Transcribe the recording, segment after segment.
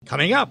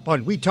Coming up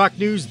on We Talk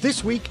News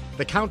this week,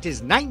 the count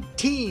is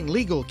 19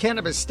 legal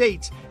cannabis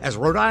states as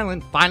Rhode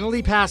Island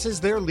finally passes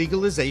their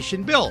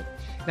legalization bill.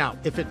 Now,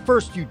 if at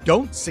first you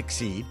don't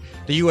succeed,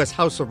 the U.S.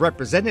 House of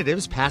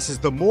Representatives passes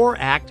the MORE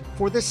Act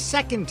for the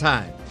second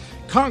time.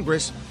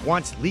 Congress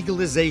wants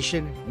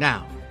legalization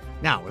now.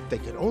 Now, if they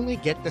could only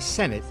get the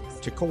Senate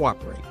to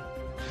cooperate.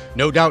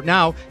 No doubt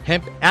now,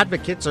 hemp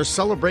advocates are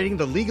celebrating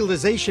the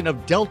legalization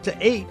of Delta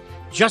 8,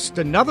 just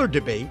another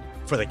debate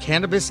for the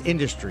cannabis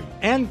industry.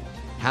 And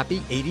happy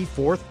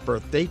 84th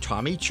birthday,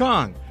 Tommy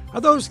Chong.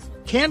 Are those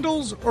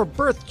candles or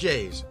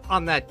birthdays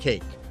on that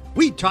cake?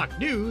 We Talk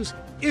News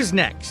is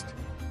next.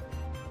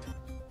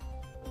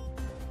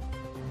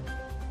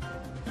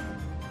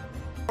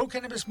 Pro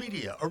Cannabis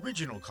Media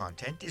original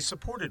content is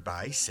supported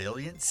by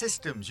Salient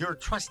Systems, your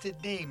trusted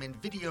name in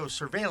video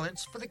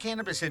surveillance for the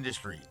cannabis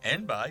industry,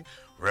 and by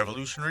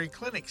Revolutionary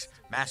Clinics,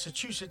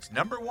 Massachusetts'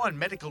 #1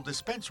 medical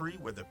dispensary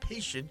where the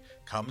patient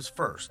comes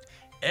first,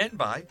 and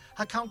by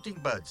Accounting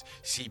Buds,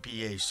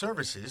 CPA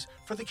services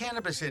for the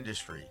cannabis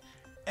industry,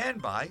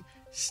 and by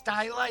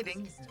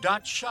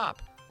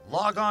stylighting.shop.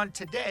 Log on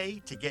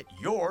today to get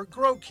your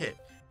grow kit.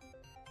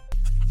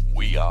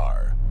 We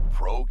are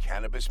Pro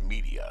Cannabis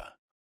Media.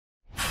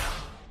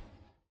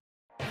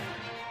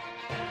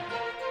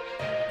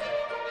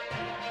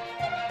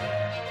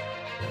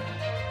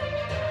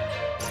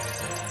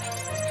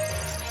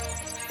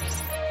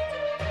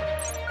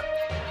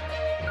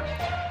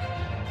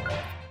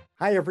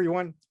 Hi,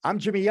 everyone. I'm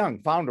Jimmy Young,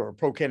 founder of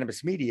Pro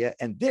Cannabis Media,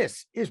 and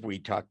this is We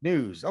Talk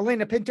News.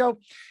 Elena Pinto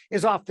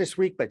is off this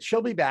week, but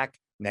she'll be back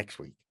next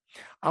week.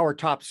 Our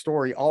top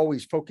story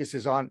always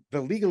focuses on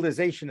the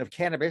legalization of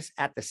cannabis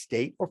at the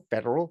state or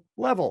federal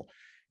level.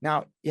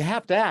 Now, you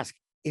have to ask,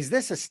 is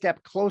this a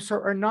step closer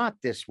or not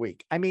this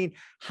week? I mean,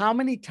 how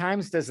many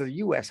times does the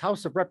U.S.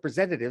 House of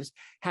Representatives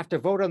have to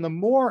vote on the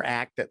MORE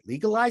Act that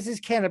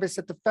legalizes cannabis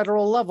at the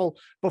federal level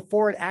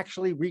before it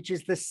actually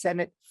reaches the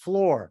Senate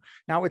floor?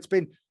 Now, it's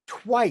been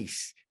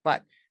twice,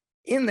 but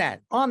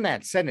on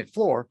that Senate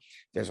floor,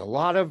 there's a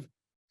lot of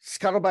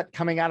scuttlebutt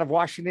coming out of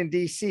Washington,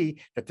 D.C.,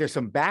 that there's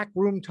some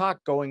backroom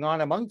talk going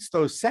on amongst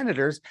those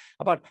senators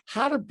about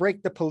how to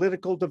break the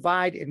political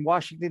divide in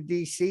Washington,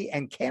 D.C.,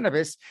 and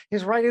cannabis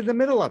is right in the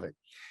middle of it.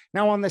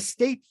 Now, on the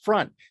state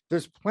front,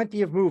 there's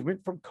plenty of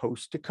movement from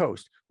coast to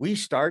coast. We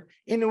start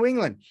in New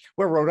England,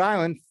 where Rhode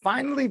Island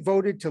finally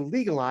voted to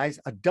legalize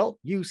adult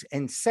use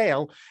and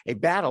sale, a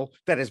battle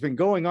that has been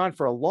going on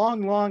for a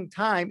long, long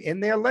time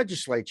in their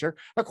legislature,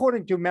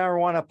 according to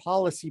Marijuana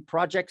Policy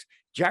Project's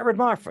Jared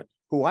Moffat,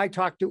 who I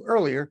talked to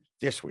earlier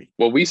this week.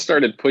 Well, we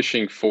started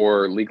pushing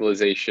for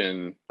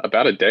legalization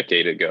about a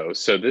decade ago.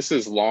 So this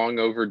is long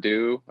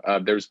overdue.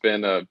 There's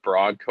been a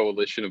broad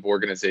coalition of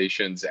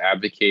organizations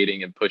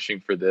advocating and pushing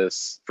for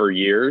this for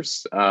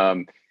years.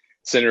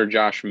 Senator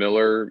Josh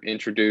Miller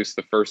introduced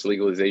the first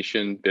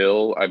legalization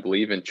bill, I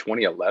believe, in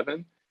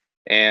 2011.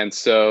 And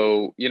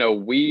so,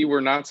 we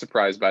were not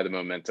surprised by the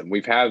momentum.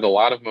 We've had a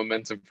lot of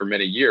momentum for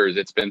many years.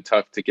 It's been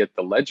tough to get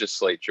the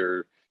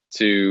legislature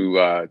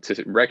to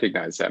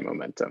recognize that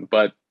momentum,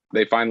 but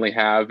they finally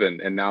have,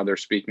 and now they're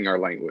speaking our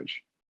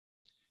language.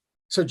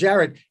 So,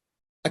 Jared,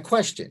 a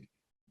question.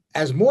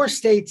 As more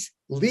states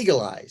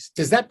legalize,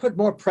 does that put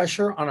more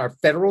pressure on our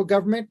federal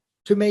government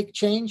to make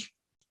change?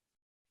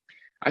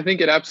 I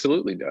think it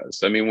absolutely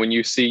does. I mean, when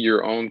you see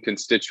your own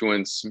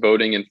constituents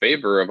voting in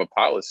favor of a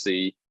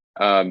policy,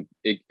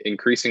 it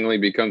increasingly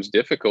becomes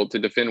difficult to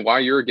defend why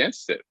you're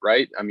against it,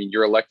 right? I mean,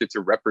 you're elected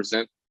to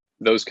represent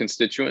those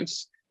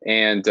constituents.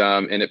 And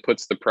it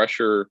puts the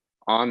pressure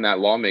on that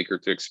lawmaker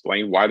to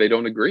explain why they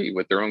don't agree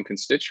with their own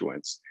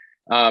constituents.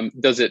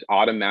 Does it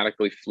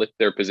automatically flip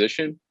their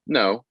position?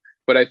 No,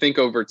 but I think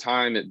over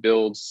time it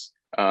builds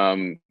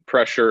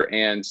pressure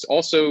and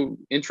also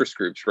interest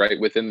groups, right,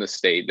 within the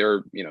state.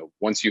 There,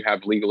 once you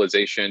have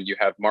legalization, you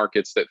have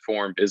markets that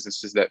form,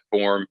 businesses that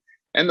form,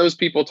 and those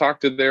people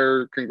talk to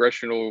their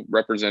congressional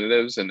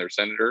representatives and their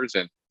senators,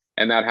 and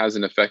that has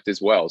an effect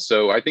as well.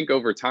 So I think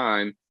over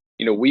time,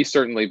 we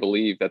certainly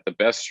believe that the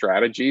best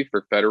strategy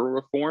for federal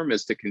reform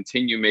is to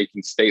continue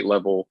making state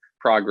level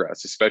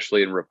progress,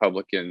 especially in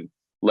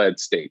Republican-led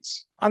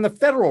states. On the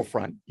federal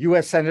front,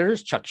 U.S.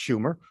 Senators Chuck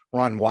Schumer,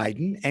 Ron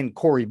Wyden, and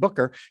Cory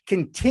Booker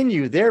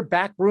continue their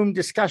backroom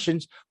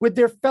discussions with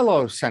their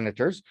fellow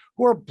senators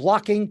who are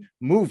blocking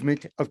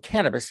movement of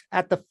cannabis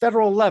at the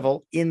federal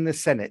level in the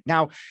Senate.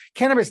 Now,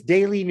 Cannabis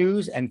Daily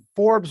News and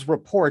Forbes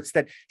reports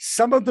that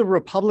some of the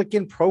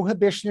Republican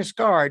prohibitionist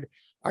guard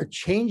are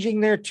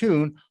changing their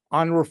tune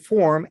on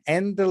reform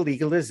and the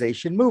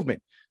legalization movement.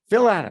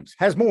 Phil Adams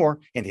has more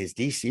in his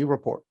DC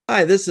report.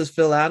 Hi, this is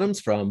Phil Adams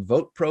from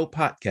Vote Pro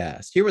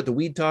Podcast, here with the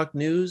Weed Talk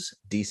News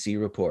DC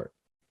report.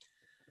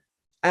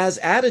 As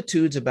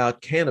attitudes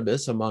about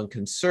cannabis among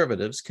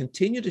conservatives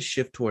continue to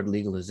shift toward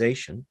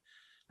legalization,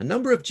 a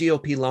number of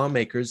GOP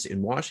lawmakers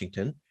in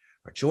Washington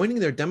are joining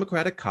their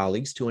Democratic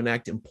colleagues to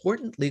enact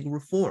important legal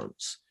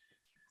reforms.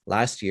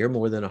 Last year,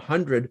 more than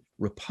 100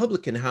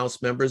 Republican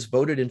House members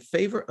voted in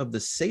favor of the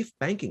SAFE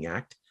Banking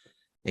Act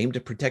aimed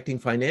at protecting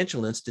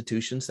financial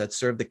institutions that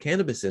serve the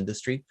cannabis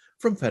industry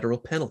from federal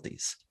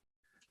penalties.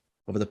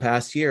 Over the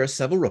past year,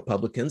 several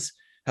Republicans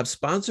have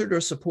sponsored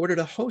or supported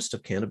a host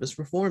of cannabis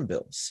reform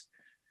bills.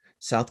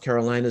 South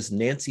Carolina's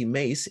Nancy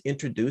Mace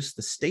introduced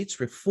the States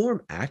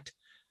Reform Act,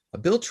 a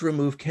bill to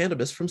remove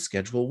cannabis from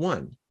Schedule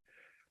I.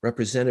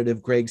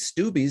 Representative Greg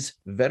Steube's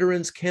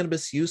Veterans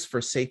Cannabis Use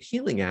for Safe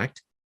Healing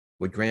Act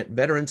would grant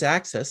veterans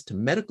access to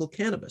medical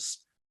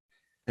cannabis.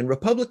 And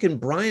Republican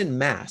Brian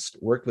Mast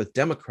worked with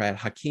Democrat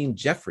Hakeem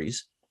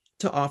Jeffries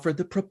to offer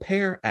the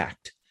Prepare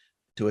Act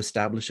to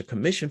establish a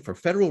commission for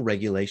federal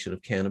regulation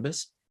of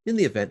cannabis in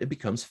the event it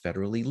becomes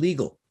federally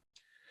legal.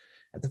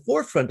 At the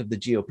forefront of the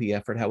GOP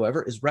effort,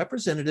 however, is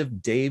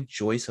Representative Dave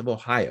Joyce of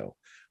Ohio,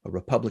 a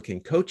Republican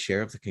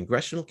co-chair of the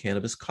Congressional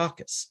Cannabis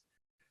Caucus.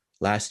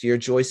 Last year,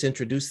 Joyce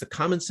introduced the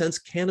Common Sense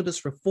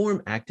Cannabis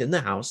Reform Act in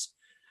the House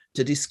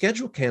to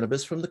deschedule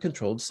cannabis from the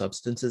Controlled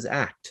Substances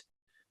Act.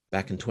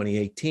 Back in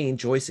 2018,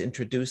 Joyce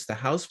introduced the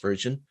House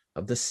version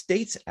of the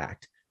States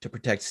Act to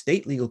protect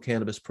state legal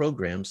cannabis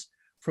programs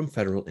from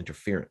federal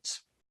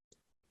interference.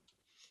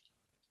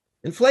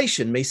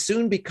 Inflation may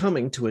soon be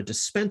coming to a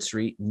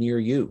dispensary near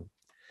you.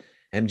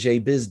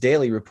 MJ Biz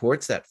Daily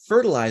reports that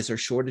fertilizer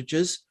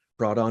shortages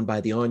brought on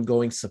by the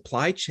ongoing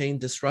supply chain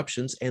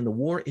disruptions and the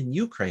war in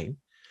Ukraine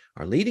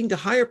are leading to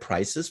higher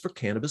prices for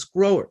cannabis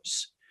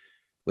growers.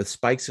 With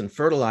spikes in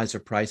fertilizer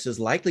prices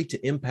likely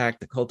to impact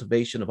the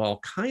cultivation of all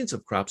kinds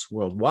of crops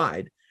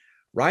worldwide,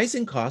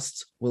 rising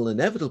costs will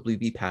inevitably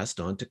be passed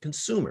on to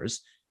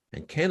consumers,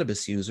 and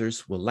cannabis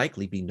users will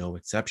likely be no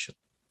exception.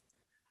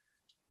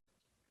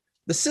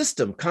 The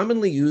system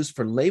commonly used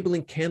for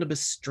labeling cannabis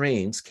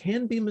strains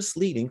can be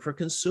misleading for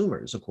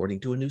consumers,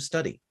 according to a new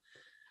study.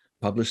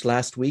 Published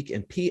last week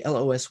in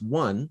PLOS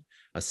One,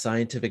 a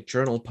scientific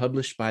journal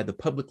published by the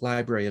Public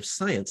Library of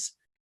Science,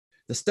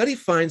 the study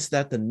finds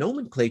that the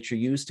nomenclature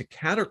used to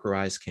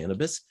categorize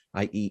cannabis,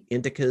 i.e.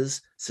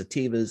 indicas,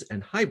 sativas,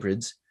 and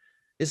hybrids,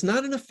 is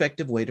not an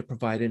effective way to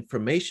provide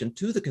information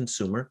to the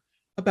consumer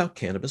about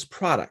cannabis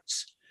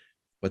products.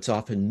 What's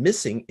often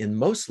missing in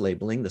most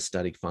labeling, the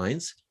study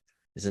finds,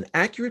 is an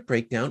accurate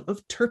breakdown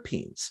of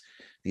terpenes,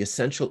 the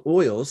essential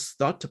oils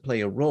thought to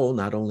play a role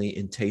not only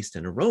in taste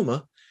and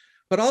aroma,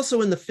 but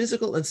also in the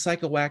physical and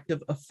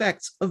psychoactive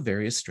effects of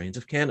various strains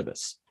of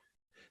cannabis.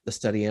 The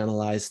study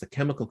analyzed the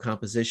chemical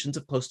compositions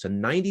of close to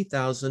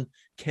 90,000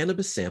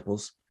 cannabis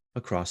samples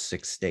across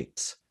 6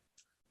 states.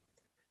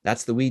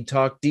 That's the Weed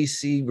Talk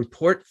DC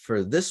report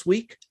for this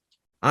week.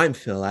 I'm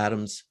Phil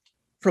Adams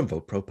from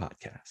Vote Pro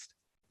Podcast.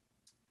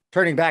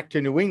 Turning back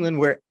to New England,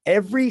 where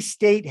every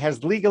state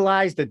has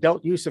legalized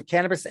adult use of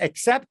cannabis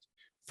except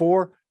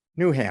for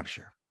New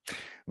Hampshire.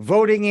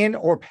 Voting in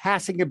or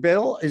passing a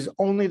bill is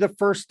only the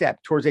first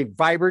step towards a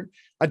vibrant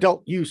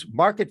adult use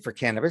market for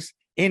cannabis.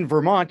 In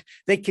Vermont,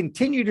 they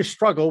continue to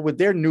struggle with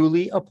their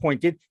newly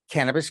appointed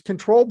Cannabis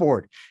Control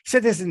Board.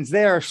 Citizens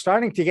there are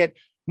starting to get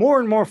more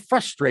and more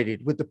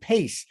frustrated with the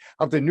pace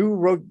of the new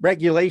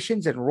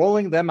regulations and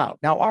rolling them out.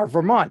 Now, our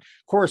Vermont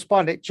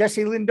correspondent,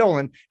 Jessie Lynn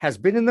Dolan, has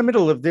been in the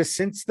middle of this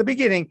since the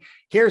beginning.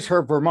 Here's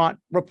her Vermont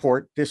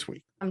report this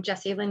week. I'm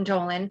Jessie Lynn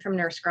Dolan from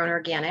Nurse Grown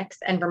Organics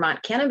and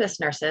Vermont Cannabis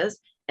Nurses,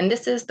 and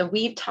this is the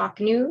Weed Talk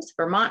News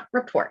Vermont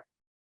Report.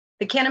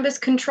 The Cannabis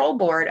Control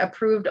Board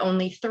approved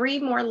only 3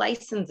 more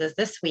licenses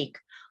this week,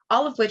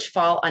 all of which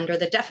fall under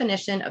the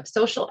definition of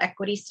social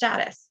equity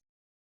status.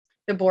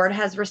 The board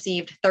has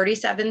received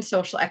 37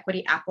 social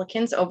equity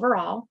applicants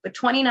overall, but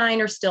 29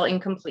 are still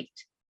incomplete.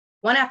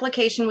 One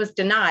application was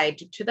denied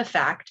due to the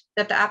fact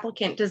that the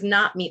applicant does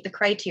not meet the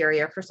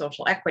criteria for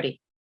social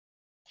equity.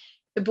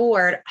 The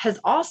board has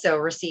also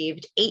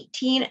received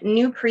 18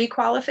 new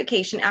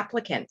pre-qualification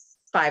applicants,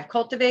 5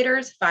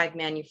 cultivators, 5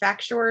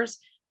 manufacturers,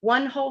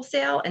 1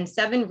 wholesale, and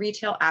 7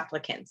 retail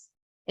applicants.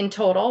 In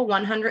total,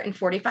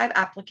 145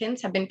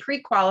 applicants have been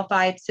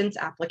pre-qualified since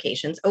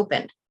applications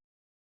opened.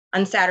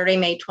 On Saturday,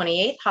 May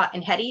 28th, Hot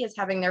and Heady is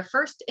having their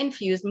first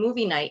infused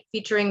movie night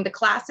featuring the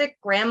classic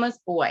Grandma's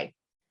Boy.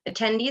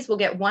 Attendees will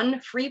get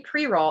 1 free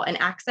pre-roll and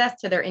access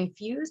to their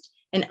infused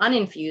and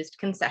uninfused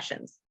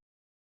concessions.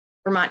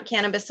 Vermont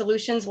Cannabis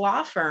Solutions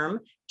law firm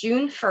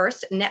June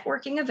 1st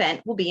networking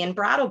event will be in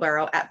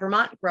Brattleboro at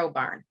Vermont Grow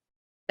Barn.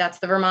 That's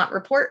the Vermont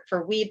Report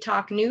for Weed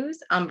Talk News.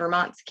 I'm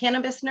Vermont's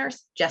cannabis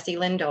nurse, Jessie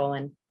Lynn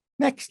Dolan.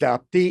 Next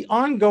up, the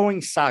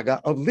ongoing saga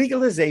of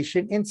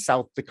legalization in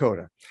South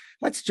Dakota.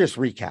 Let's just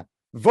recap.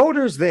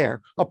 Voters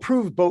there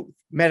approved both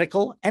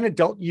medical and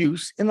adult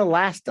use in the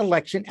last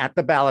election at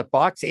the ballot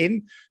box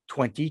in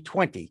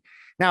 2020.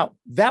 Now,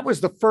 that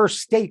was the first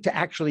state to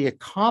actually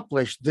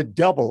accomplish the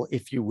double,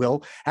 if you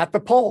will, at the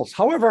polls.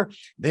 However,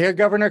 their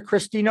Governor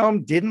Kristi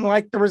Noem didn't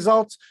like the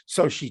results,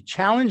 so she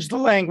challenged the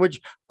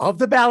language of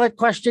the ballot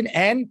question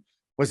and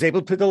was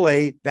able to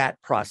delay that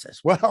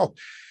process. Well,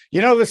 you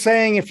know the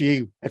saying, if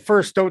you at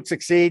first don't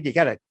succeed, you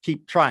got to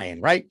keep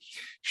trying, right?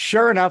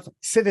 Sure enough,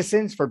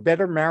 Citizens for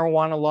Better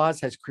Marijuana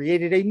Laws has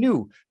created a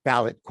new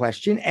ballot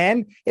question,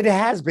 and it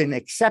has been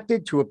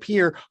accepted to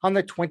appear on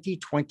the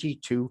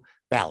 2022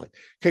 ballot.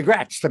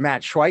 Congrats to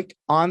Matt Schweik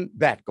on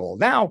that goal.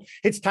 Now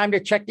it's time to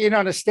check in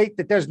on a state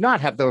that does not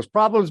have those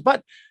problems,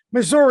 but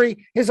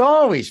Missouri is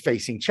always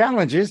facing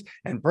challenges,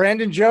 and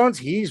Brandon Jones,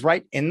 he's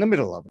right in the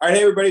middle of it. All right,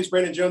 hey everybody, it's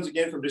Brandon Jones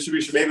again from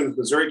Distribution Maven with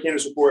Missouri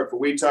Cannabis Report for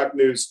Weed Talk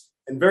News.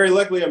 And very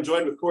luckily, I'm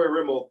joined with Corey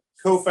Rimmel,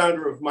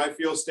 co-founder of My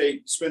Field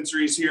State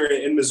Dispensaries here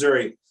in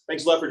Missouri.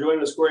 Thanks a lot for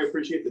joining us, Corey.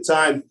 Appreciate the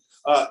time.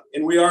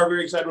 And we are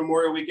very excited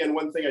Memorial Weekend.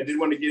 One thing I did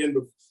want to get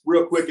in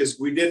real quick is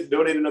we did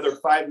donate another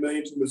 $5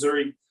 million to the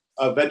Missouri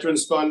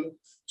Veterans Fund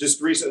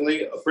just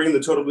recently, bringing the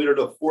total leader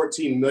to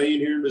 $14 million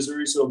here in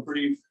Missouri. So I'm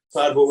pretty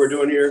proud of what we're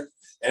doing here.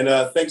 And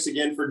thanks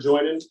again for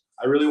joining.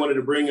 I really wanted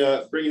to bring you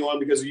on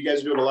because you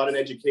guys are doing a lot in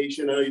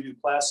education. I know you do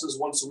classes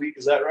once a week.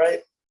 Is that right?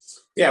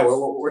 Yeah,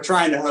 we're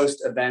trying to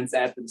host events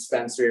at the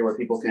dispensary where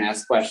people can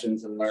ask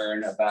questions and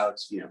learn about,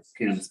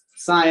 cannabis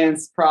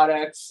science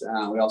products.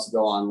 We also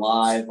go on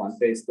live on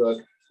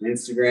Facebook and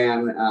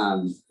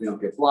Instagram. We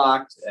don't get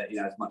blocked,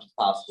 as much as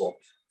possible.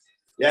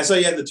 Yeah, I saw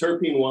you had the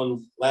terpene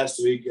one last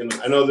week, and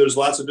I know there's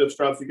lots of different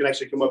stuff. You can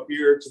actually come up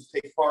here to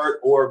take part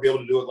or be able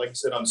to do it, like you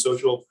said, on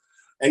social.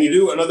 And you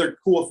do another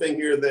cool thing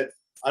here that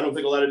I don't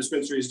think a lot of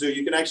dispensaries do.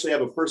 You can actually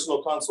have a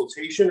personal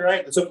consultation,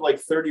 right? It's up to like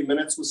 30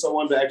 minutes with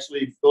someone to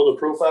actually build a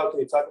profile.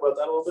 Can you talk about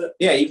that a little bit?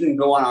 Yeah, you can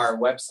go on our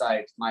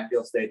website,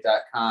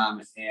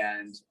 myfieldstate.com,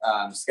 and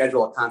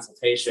schedule a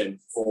consultation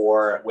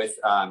with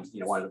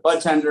one of the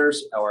bud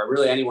tenders or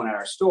really anyone at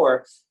our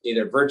store,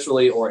 either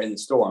virtually or in the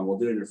store. And we'll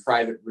do it in a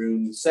private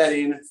room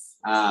setting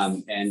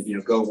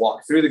and go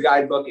walk through the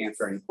guidebook,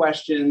 answer any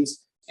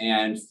questions,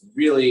 and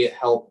really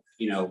help,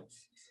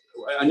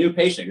 a new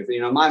patient. Because,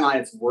 in my mind,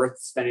 it's worth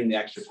spending the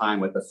extra time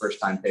with a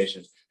first-time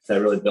patient to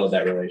really build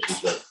that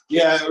relationship.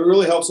 Yeah, it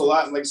really helps a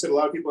lot. And like I said, a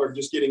lot of people are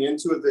just getting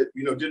into it that,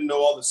 didn't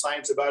know all the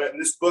science about it. And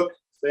this book,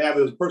 they have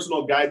a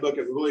personal guidebook.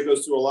 It really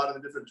goes through a lot of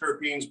the different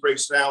terpenes,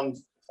 breaks down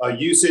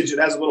usage. It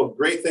has a little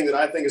great thing that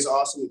I think is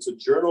awesome. It's a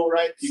journal,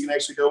 right? You can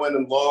actually go in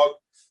and log.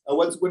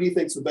 What do you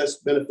think is the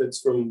best benefits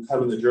from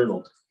having the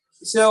journal?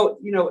 So,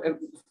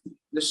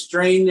 the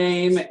strain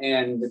name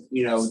and,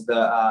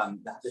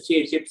 the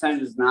THC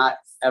percentage is not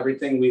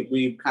everything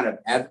we kind of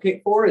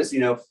advocate for is,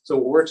 so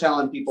we're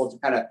telling people to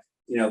kind of,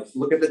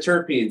 look at the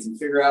terpenes and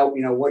figure out,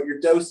 what your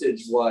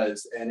dosage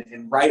was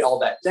and write all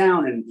that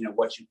down and,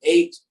 what you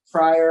ate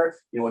prior,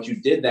 what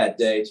you did that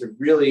day to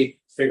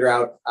really figure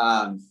out,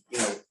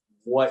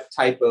 what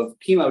type of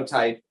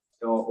chemotype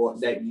or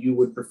that you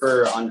would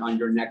prefer on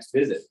your next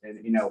visit. And,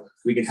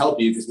 we can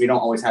help you because we don't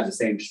always have the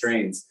same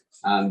strains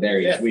there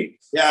each week.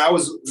 Yeah,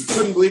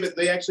 couldn't believe it.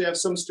 They actually have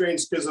some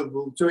strains because of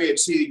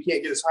THC, you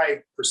can't get as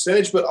high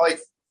percentage, but like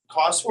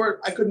cost for it,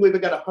 I couldn't believe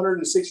it got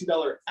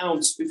 $160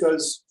 ounce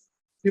because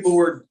people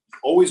were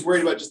always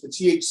worried about just the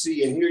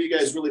THC. And here you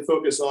guys really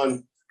focus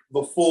on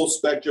the full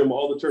spectrum,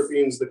 all the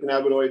terpenes, the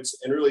cannabinoids,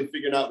 and really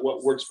figuring out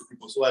what works for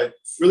people. So I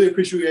really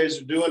appreciate what you guys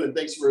are doing. And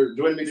thanks for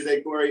joining me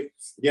today, Corey.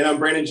 Again, I'm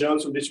Brandon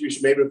Jones from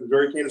Distribution Maven with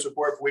Missouri Cannabis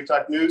Report for Weed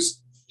Talk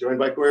News, joined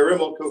by Corey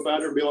Rimmel,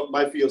 co-founder of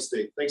My Field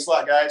State. Thanks a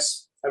lot,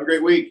 guys. Have a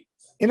great week.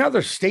 In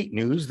other state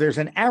news, there's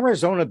an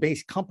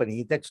Arizona-based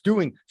company that's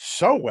doing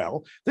so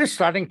well, they're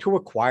starting to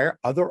acquire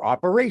other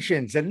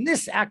operations. And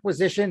this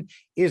acquisition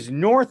is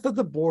north of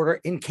the border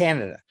in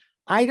Canada.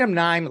 Item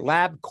 9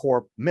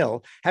 LabCorp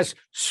Mill has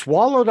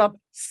swallowed up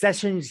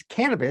Sessions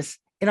Cannabis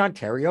in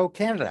Ontario,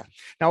 Canada.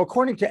 Now,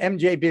 according to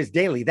MJ Biz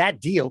Daily, that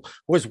deal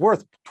was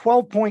worth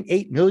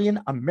 12.8 million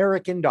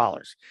American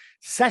dollars.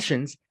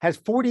 Sessions has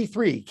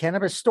 43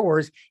 cannabis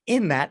stores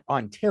in that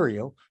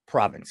Ontario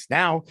province.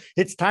 Now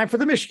it's time for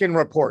the Michigan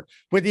Report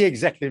with the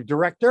executive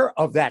director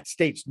of that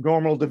state's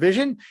normal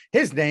division.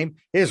 His name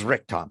is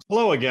Rick Thompson.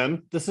 Hello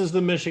again. This is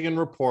the Michigan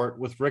Report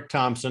with Rick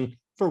Thompson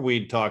for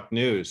Weed Talk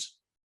News.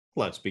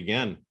 Let's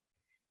begin.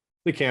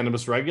 The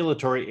Cannabis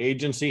Regulatory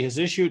Agency has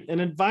issued an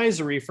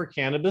advisory for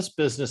cannabis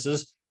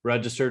businesses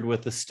registered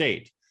with the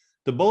state.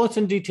 The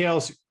bulletin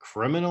details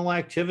criminal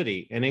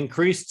activity and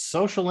increased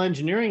social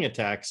engineering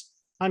attacks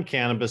on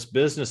cannabis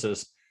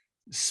businesses.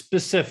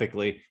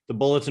 Specifically, the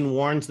bulletin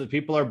warns that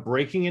people are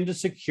breaking into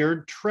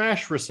secured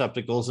trash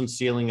receptacles and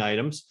stealing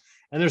items,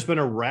 and there's been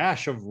a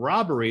rash of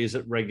robberies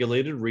at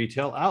regulated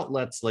retail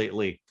outlets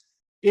lately.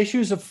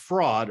 Issues of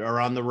fraud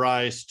are on the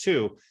rise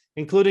too,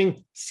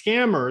 including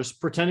scammers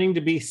pretending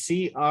to be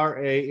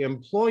CRA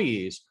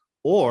employees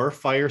or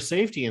fire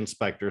safety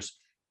inspectors,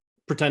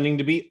 pretending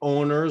to be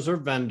owners or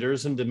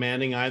vendors and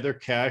demanding either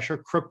cash or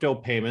crypto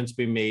payments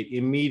be made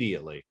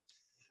immediately.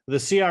 The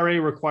CRA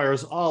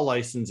requires all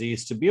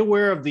licensees to be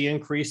aware of the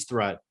increased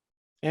threat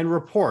and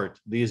report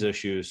these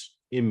issues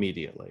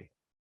immediately.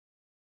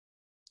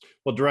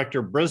 Well,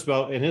 Director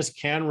Brisboe and his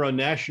CANRA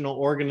National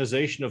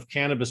Organization of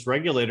Cannabis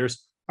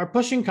Regulators are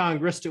pushing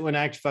Congress to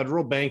enact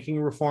federal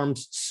banking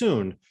reforms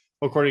soon,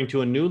 according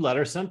to a new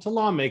letter sent to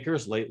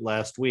lawmakers late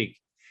last week.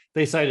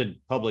 They cited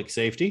public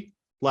safety,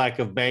 lack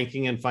of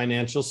banking and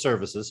financial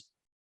services,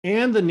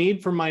 and the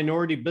need for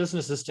minority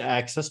businesses to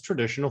access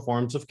traditional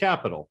forms of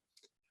capital.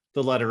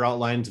 The letter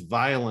outlines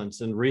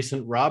violence and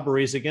recent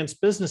robberies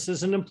against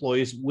businesses and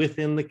employees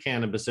within the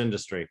cannabis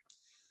industry.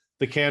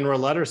 The CANRA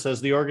letter says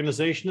the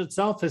organization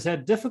itself has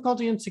had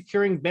difficulty in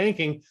securing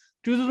banking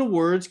due to the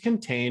words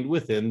contained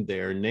within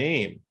their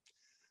name.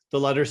 The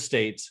letter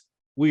states,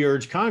 "We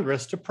urge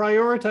Congress to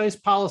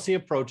prioritize policy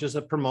approaches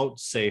that promote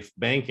safe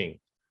banking."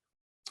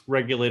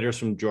 Regulators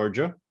from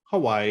Georgia,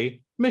 Hawaii,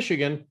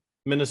 Michigan,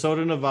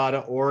 Minnesota, Nevada,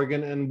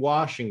 Oregon, and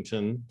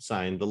Washington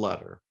signed the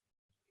letter.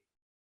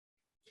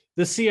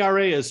 The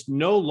CRA is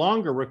no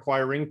longer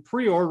requiring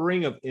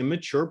pre-ordering of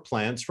immature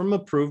plants from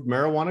approved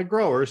marijuana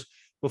growers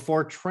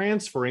before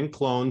transferring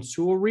clones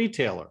to a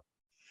retailer.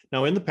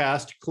 Now, in the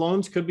past,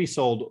 clones could be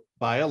sold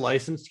by a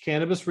licensed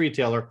cannabis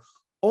retailer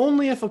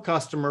only if a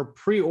customer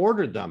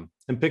pre-ordered them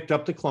and picked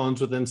up the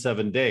clones within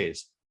 7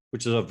 days,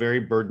 which is a very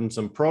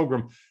burdensome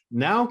program.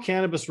 Now,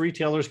 cannabis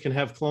retailers can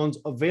have clones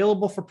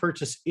available for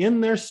purchase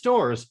in their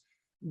stores,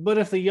 but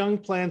if the young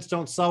plants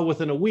don't sell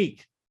within a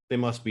week, they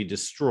must be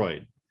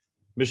destroyed.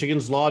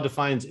 Michigan's law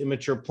defines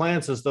immature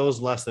plants as those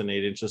less than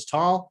 8 inches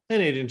tall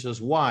and 8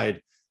 inches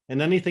wide,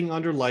 and anything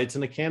under lights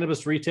in a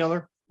cannabis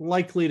retailer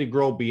likely to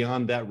grow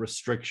beyond that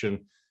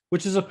restriction,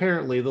 which is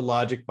apparently the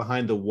logic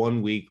behind the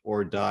 1 week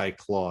or die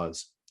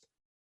clause.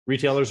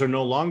 Retailers are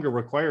no longer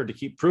required to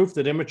keep proof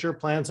that immature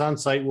plants on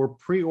site were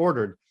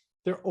pre-ordered.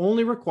 They're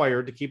only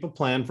required to keep a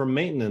plan for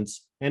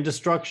maintenance and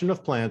destruction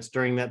of plants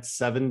during that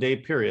 7-day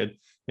period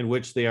in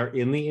which they are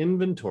in the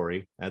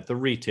inventory at the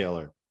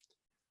retailer.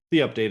 The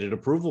updated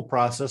approval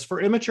process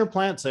for immature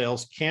plant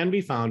sales can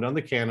be found on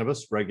the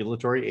Cannabis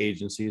Regulatory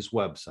Agency's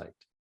website.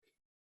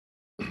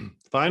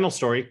 Final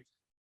story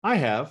I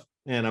have,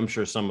 and I'm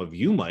sure some of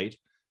you might,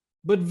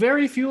 but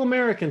very few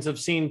Americans have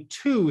seen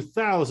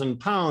 2,000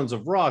 pounds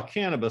of raw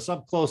cannabis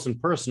up close and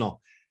personal.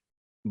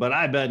 But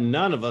I bet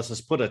none of us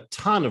has put a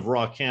ton of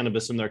raw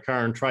cannabis in their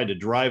car and tried to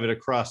drive it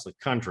across the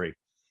country.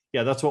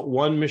 Yeah, that's what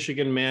one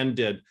Michigan man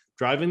did,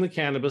 driving the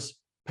cannabis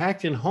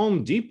packed in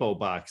Home Depot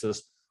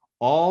boxes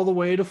all the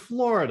way to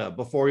Florida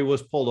before he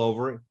was pulled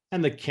over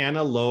and the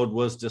canna load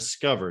was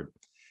discovered.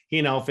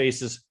 He now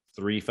faces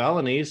 3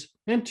 felonies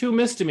and 2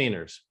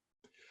 misdemeanors.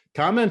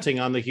 Commenting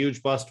on the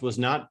huge bust was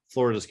not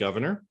Florida's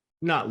governor,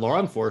 not law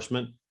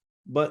enforcement,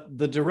 but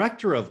the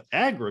director of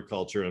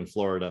agriculture in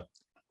Florida,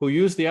 who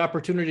used the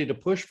opportunity to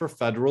push for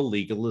federal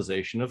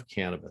legalization of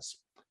cannabis.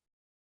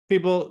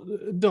 People,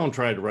 don't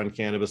try to run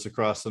cannabis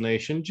across the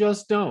nation,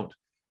 just don't.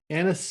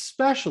 And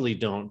especially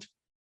don't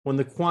when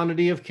the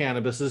quantity of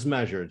cannabis is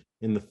measured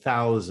in the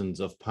thousands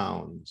of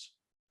pounds.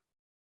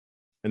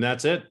 And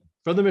that's it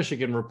for the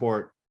Michigan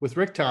Report with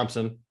Rick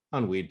Thompson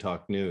on Weed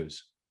Talk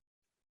News.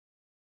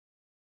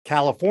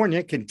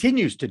 California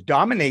continues to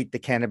dominate the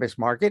cannabis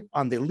market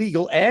on the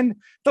legal and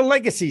the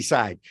legacy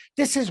side.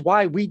 This is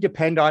why we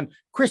depend on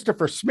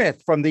Christopher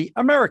Smith from the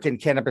American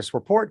Cannabis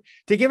Report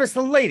to give us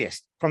the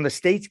latest from the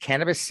state's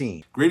cannabis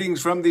scene.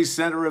 Greetings from the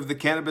center of the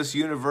cannabis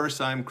universe.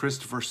 I'm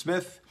Christopher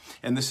Smith,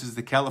 and this is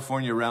the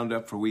California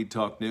Roundup for Weed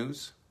Talk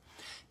News.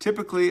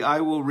 Typically,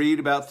 I will read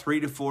about 3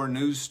 to 4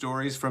 news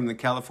stories from the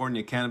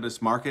California cannabis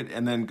market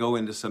and then go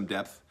into some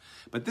depth.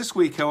 But this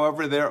week,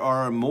 however, there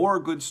are more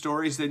good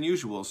stories than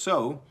usual.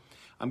 So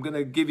I'm going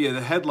to give you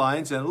the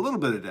headlines and a little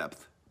bit of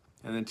depth,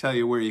 and then tell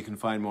you where you can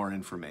find more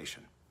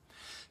information.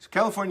 So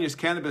California's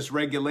cannabis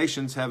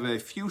regulations have a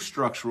few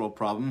structural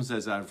problems,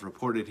 as I've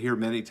reported here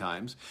many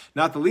times,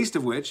 not the least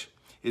of which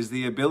is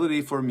the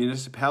ability for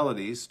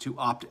municipalities to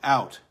opt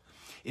out.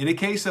 In a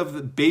case of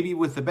the baby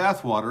with the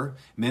bathwater,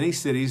 many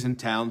cities and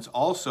towns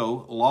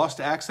also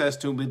lost access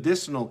to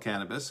medicinal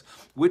cannabis,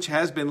 which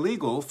has been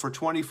legal for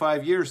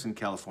 25 years in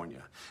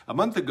California. A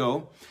month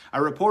ago, I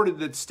reported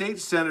that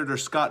State Senator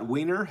Scott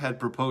Wiener had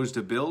proposed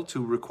a bill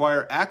to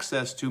require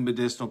access to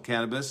medicinal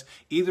cannabis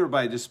either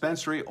by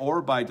dispensary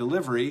or by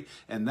delivery,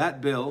 and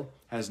that bill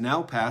has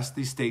now passed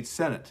the state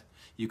Senate.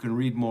 You can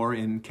read more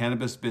in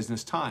Cannabis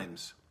Business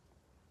Times.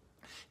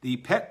 The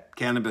Pet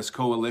Cannabis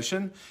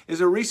Coalition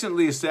is a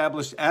recently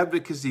established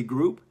advocacy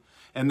group,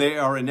 and they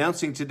are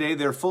announcing today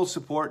their full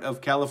support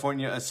of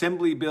California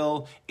Assembly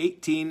Bill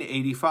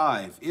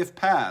 1885. If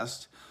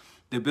passed,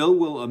 the bill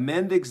will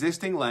amend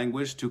existing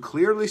language to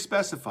clearly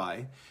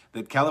specify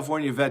that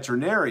California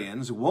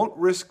veterinarians won't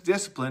risk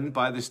discipline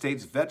by the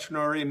state's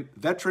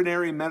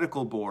veterinary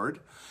medical board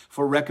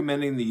for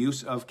recommending the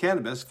use of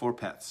cannabis for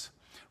pets.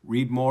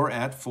 Read more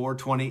at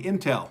 420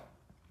 Intel.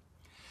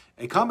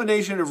 A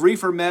combination of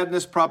reefer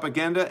madness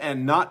propaganda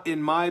and not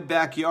in my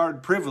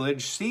backyard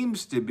privilege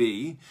seems to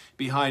be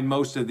behind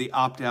most of the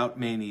opt-out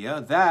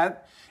mania.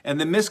 That and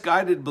the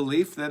misguided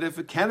belief that if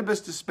a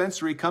cannabis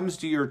dispensary comes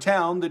to your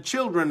town, the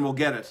children will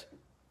get it.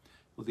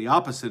 Well, the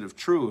opposite of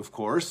true, of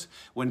course.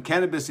 When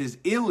cannabis is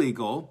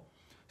illegal,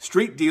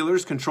 street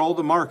dealers control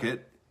the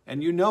market,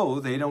 and you know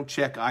they don't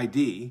check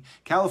ID.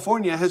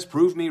 California has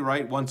proved me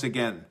right once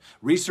again.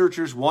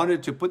 Researchers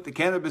wanted to put the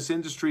cannabis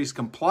industry's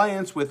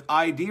compliance with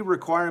ID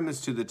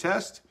requirements to the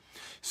test,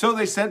 so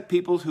they sent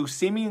people who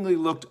seemingly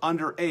looked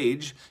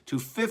underage to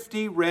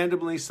 50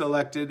 randomly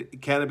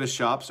selected cannabis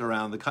shops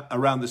around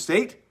the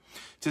state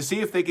to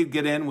see if they could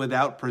get in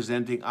without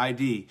presenting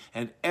ID.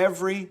 And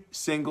every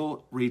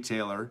single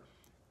retailer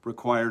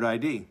required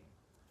ID.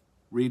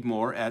 Read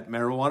more at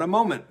Marijuana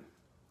Moment.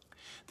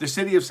 The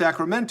city of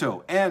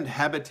Sacramento and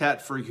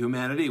Habitat for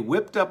Humanity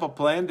whipped up a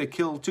plan to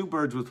kill two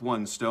birds with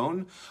one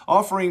stone,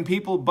 offering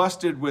people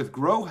busted with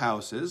grow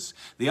houses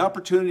the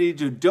opportunity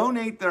to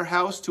donate their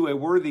house to a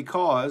worthy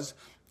cause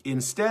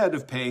instead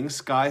of paying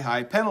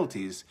sky-high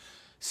penalties.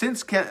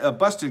 Since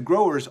busted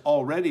growers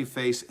already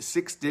face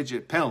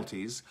six-digit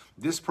penalties,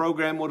 this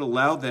program would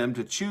allow them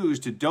to choose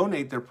to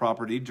donate their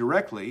property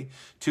directly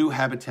to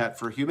Habitat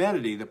for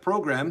Humanity. The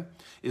program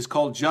is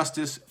called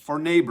Justice for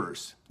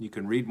Neighbors. You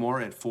can read more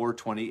at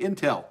 420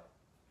 Intel.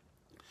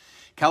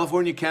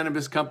 California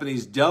cannabis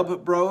companies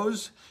Dub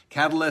Bros,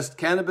 Catalyst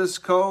Cannabis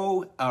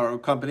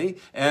Company,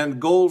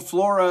 and Gold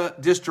Flora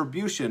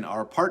Distribution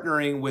are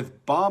partnering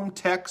with Bomb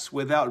Techs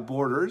Without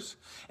Borders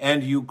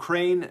and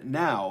Ukraine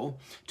Now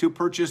to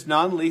purchase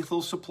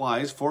non-lethal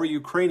supplies for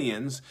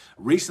Ukrainians,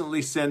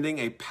 recently sending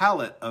a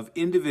pallet of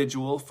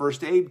individual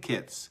first aid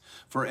kits.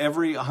 For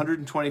every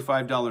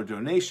 $125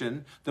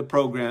 donation, the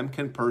program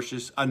can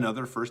purchase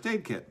another first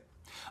aid kit.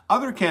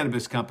 Other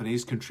cannabis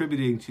companies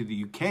contributing to the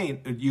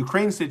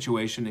Ukraine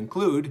situation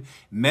include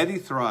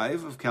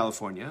MediThrive of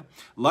California,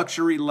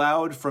 Luxury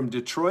Loud from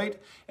Detroit,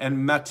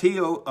 and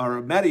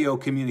Mateo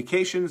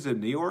Communications in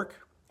New York.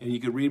 And you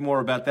can read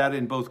more about that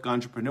in both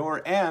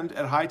Ganjapreneur and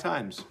at High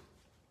Times.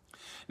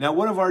 Now,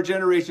 one of our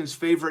generation's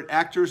favorite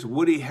actors,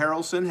 Woody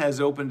Harrelson, has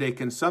opened a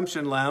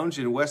consumption lounge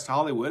in West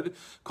Hollywood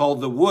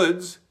called The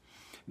Woods.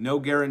 No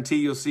guarantee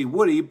you'll see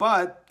Woody,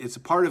 but it's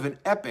a part of an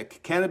epic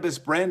cannabis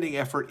branding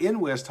effort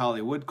in West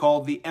Hollywood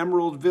called the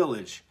Emerald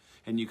Village.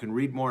 And you can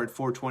read more at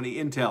 420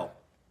 Intel.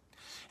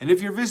 And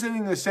if you're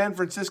visiting the San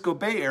Francisco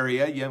Bay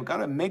Area, you've got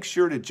to make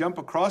sure to jump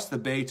across the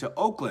bay to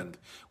Oakland,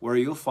 where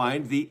you'll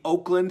find the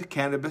Oakland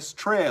Cannabis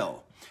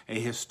Trail, a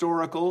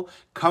historical,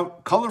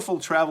 colorful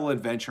travel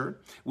adventure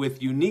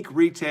with unique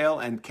retail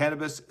and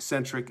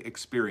cannabis-centric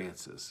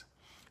experiences.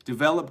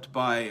 Developed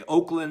by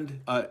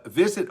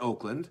Visit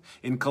Oakland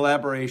in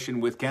collaboration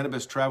with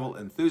cannabis travel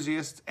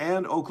enthusiasts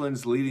and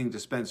Oakland's leading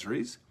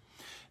dispensaries.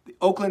 The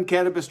Oakland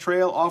Cannabis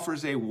Trail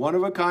offers a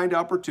one-of-a-kind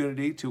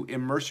opportunity to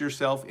immerse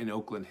yourself in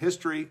Oakland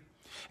history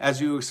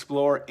as you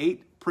explore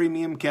 8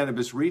 premium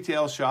cannabis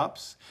retail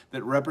shops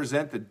that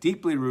represent the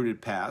deeply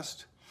rooted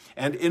past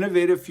and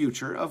innovative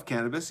future of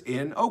cannabis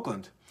in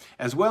Oakland,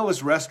 as well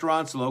as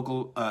restaurants,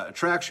 local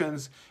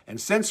attractions,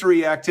 and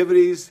sensory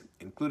activities,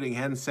 including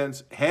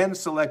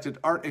hand-selected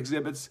art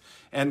exhibits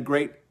and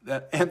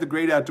the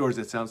great outdoors.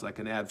 That sounds like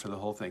an ad for the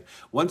whole thing.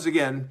 Once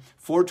again,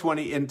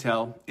 420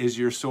 Intel is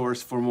your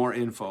source for more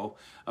info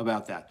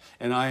about that.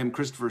 And I am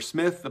Christopher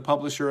Smith, the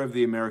publisher of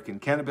the American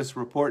Cannabis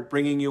Report,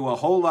 bringing you a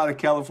whole lot of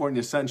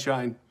California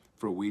sunshine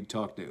for Weed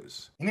Talk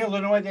News. In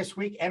Illinois this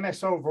week,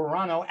 MSO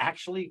Verano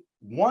actually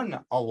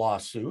won a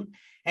lawsuit,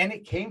 and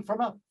it came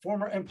from a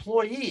former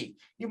employee.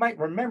 You might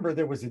remember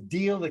there was a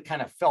deal that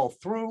kind of fell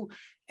through,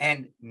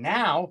 and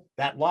now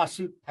that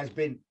lawsuit has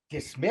been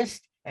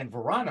dismissed, and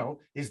Verano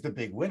is the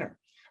big winner.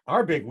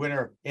 Our big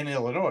winner in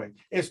Illinois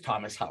is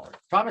Thomas Howard.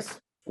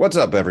 Thomas. What's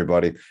up,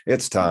 everybody?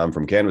 It's Tom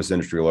from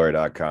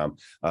CannabisIndustryLawyer.com.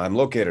 I'm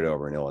located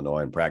over in Illinois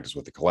and practice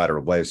with the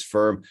Collateral Blaze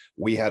firm.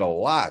 We had a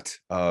lot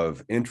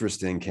of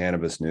interesting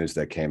cannabis news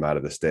that came out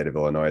of the state of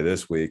Illinois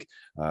this week.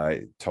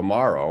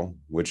 Tomorrow,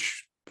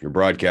 which you're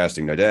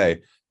broadcasting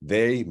today,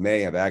 they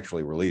may have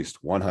actually released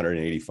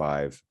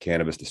 185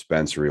 cannabis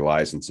dispensary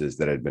licenses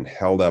that had been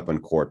held up in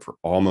court for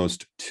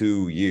almost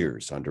 2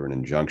 years under an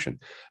injunction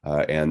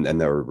and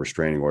their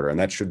restraining order. And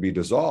that should be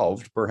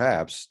dissolved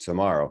perhaps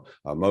tomorrow.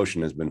 A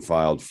motion has been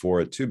filed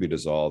for it to be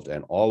dissolved,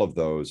 and all of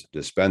those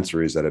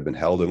dispensaries that have been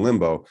held in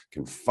limbo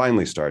can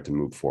finally start to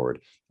move forward.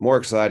 More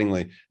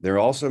excitingly, there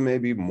also may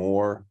be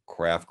more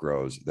craft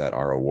grows that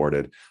are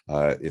awarded,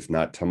 if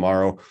not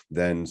tomorrow,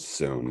 then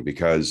soon,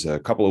 because a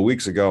couple of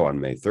weeks ago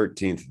on May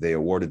 13th, they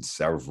awarded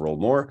several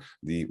more.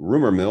 The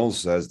rumor mill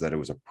says that it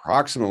was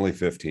approximately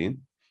 15.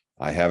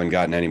 I haven't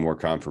gotten any more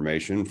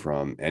confirmation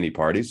from any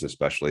parties,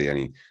 especially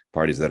any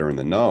parties that are in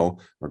the know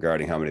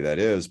regarding how many that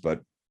is,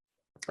 but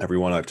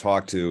everyone I've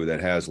talked to that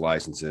has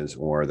licenses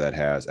or that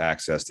has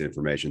access to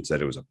information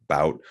said it was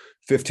about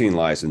 15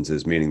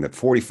 licenses, meaning that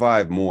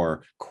 45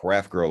 more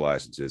craft grow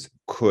licenses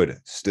could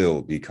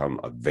still become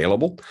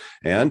available.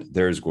 And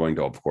there's going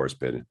to, of course,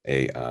 be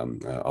a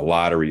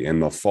lottery in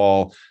the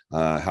fall.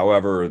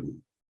 However,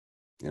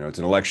 it's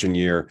an election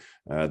year.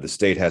 The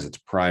state has its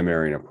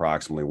primary in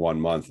approximately 1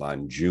 month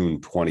on June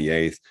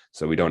 28th.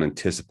 So we don't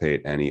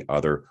anticipate any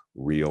other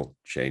real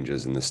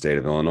changes in the state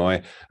of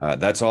Illinois.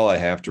 That's all I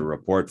have to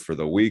report for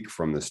the week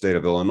from the state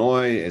of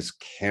Illinois is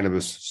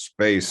cannabis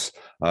space.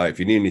 If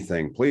you need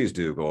anything, please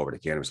do go over to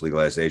Cannabis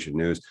Legalization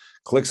News.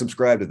 Click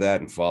subscribe to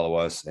that and follow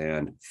us.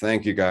 And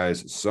thank you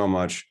guys so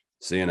much.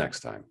 See you next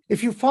time.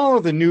 If you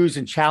follow the news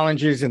and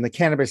challenges in the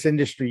cannabis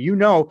industry, you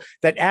know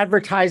that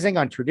advertising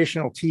on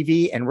traditional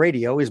TV and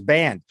radio is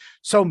banned.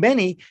 So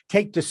many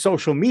take to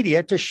social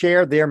media to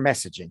share their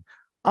messaging.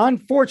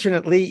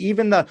 Unfortunately,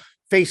 even the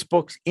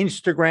Facebooks,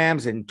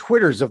 Instagrams, and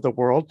Twitters of the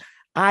world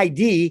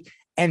ID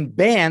and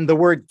ban the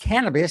word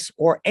cannabis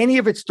or any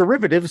of its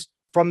derivatives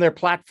from their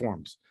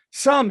platforms.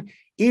 Some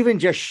even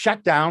just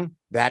shut down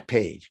that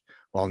page.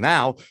 Well,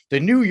 now the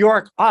New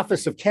York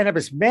Office of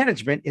Cannabis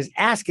Management is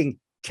asking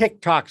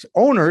TikTok's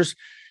owners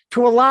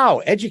to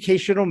allow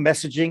educational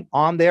messaging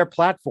on their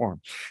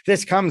platform.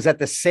 This comes at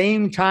the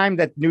same time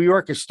that New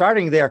York is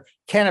starting their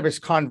cannabis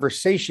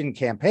conversation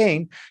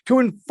campaign to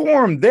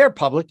inform their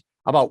public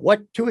about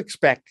what to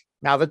expect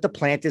now that the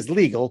plant is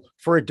legal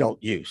for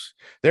adult use.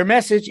 Their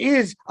message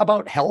is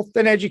about health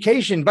and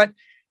education, but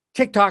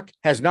TikTok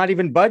has not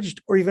even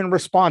budged or even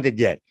responded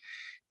yet.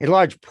 A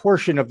large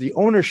portion of the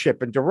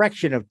ownership and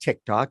direction of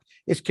TikTok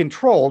is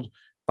controlled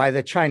by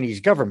the Chinese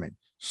government.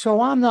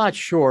 So I'm not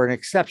sure an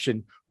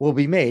exception will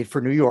be made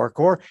for New York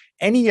or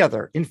any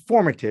other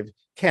informative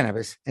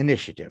cannabis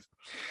initiative.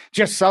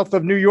 Just south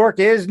of New York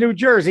is New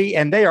Jersey,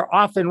 and they are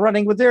off and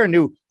running with their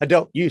new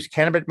adult use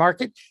cannabis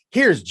market.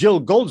 Here's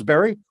Jill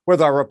Goldsberry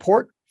with our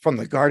report from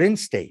the Garden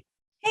State.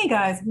 Hey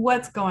guys,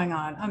 what's going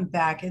on? I'm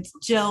back. It's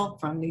Jill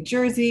from New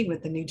Jersey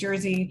with the New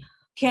Jersey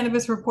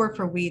Cannabis Report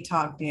for Weed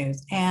Talk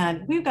News.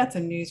 And we've got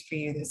some news for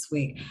you this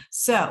week.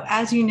 So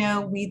as you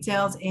know,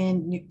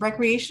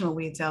 recreational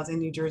weed sales in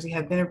New Jersey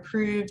have been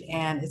approved,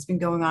 and it's been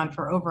going on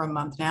for over a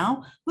month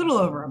now, a little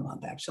over a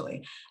month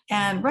actually.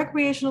 And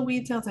recreational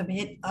weed sales have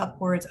hit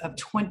upwards of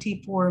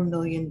 $24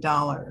 million.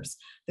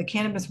 The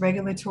Cannabis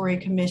Regulatory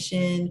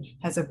Commission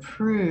has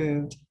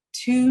approved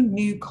 2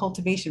 new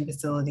cultivation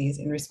facilities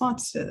in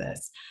response to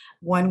this.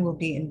 One will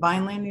be in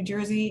Vineland, New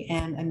Jersey,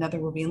 and another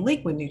will be in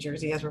Lakewood, New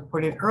Jersey, as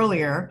reported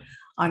earlier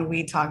on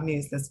Weed Talk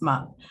News this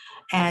month.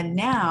 And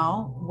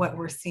now what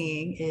we're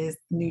seeing is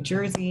New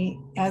Jersey,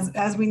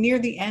 as we near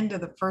the end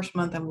of the first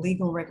month of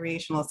legal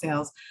recreational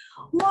sales,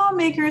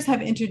 lawmakers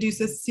have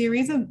introduced a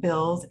series of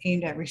bills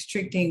aimed at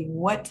restricting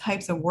what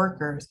types of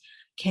workers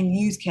can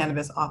use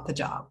cannabis off the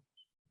job.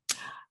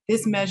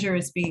 This measure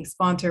is being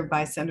sponsored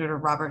by Senator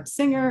Robert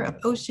Singer of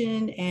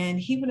Ocean, and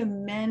he would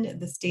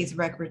amend the state's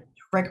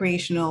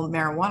recreational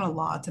marijuana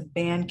law to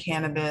ban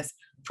cannabis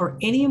for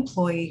any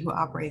employee who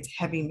operates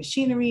heavy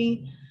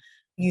machinery,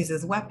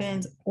 uses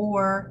weapons,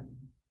 or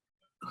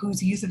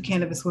whose use of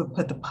cannabis would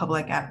put the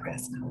public at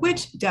risk,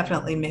 which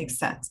definitely makes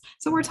sense.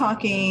 So we're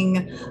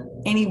talking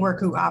any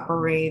worker who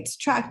operates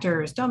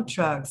tractors, dump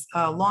trucks,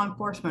 law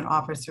enforcement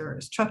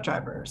officers, truck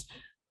drivers,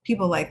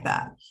 people like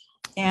that.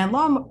 And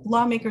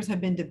lawmakers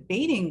have been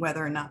debating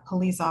whether or not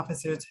police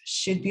officers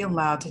should be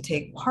allowed to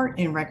take part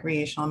in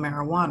recreational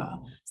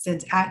marijuana,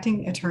 since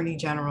Acting Attorney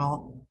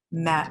General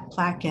Matt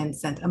Platkin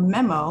sent a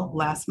memo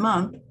last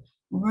month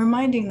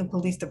reminding the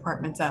police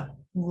departments that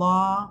the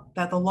law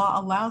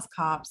allows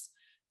cops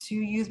to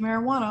use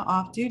marijuana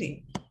off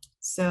duty.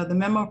 So the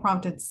memo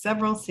prompted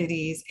several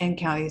cities and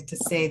counties to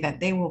say that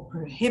they will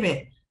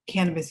prohibit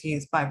cannabis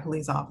use by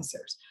police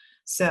officers.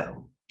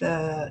 So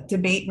the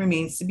debate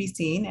remains to be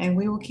seen, and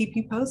we will keep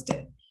you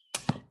posted.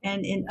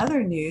 And in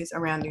other news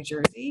around New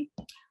Jersey,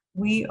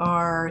 we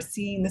are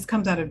seeing, this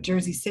comes out of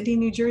Jersey City,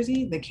 New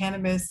Jersey. The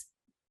Cannabis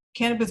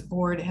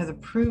Board has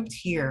approved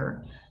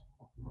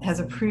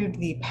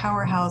the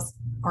Powerhouse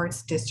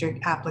Arts District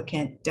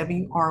applicant,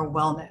 WR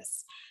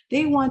Wellness.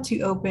 They want to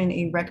open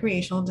a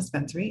recreational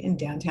dispensary in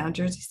downtown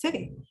Jersey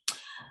City.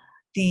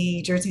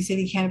 The Jersey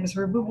City Cannabis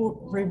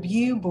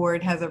Review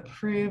Board has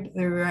approved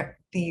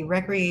the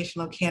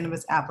recreational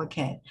cannabis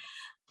applicant,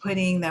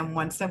 putting them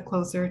one step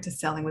closer to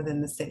selling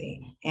within the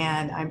city.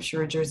 And I'm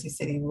sure Jersey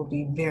City will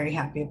be very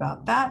happy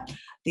about that.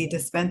 The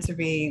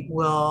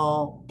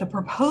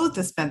proposed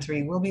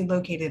dispensary will be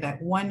located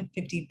at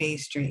 150 Bay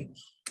Street,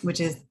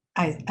 which is,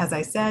 as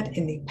I said,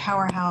 in the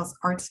Powerhouse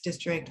Arts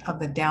District of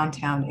the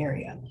downtown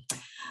area.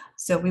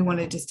 So we want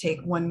to just take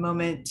one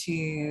moment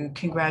to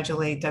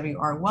congratulate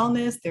WR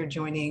Wellness. They're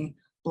joining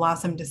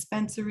Blossom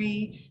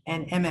Dispensary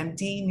and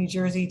MMD New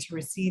Jersey to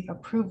receive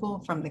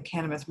approval from the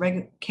Cannabis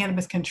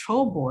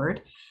Control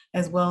Board,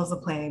 as well as the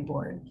Planning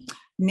Board.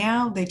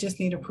 Now they just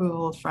need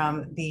approval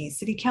from the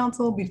City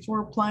Council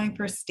before applying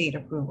for state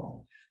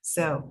approval.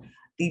 So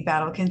the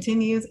battle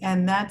continues,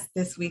 and that's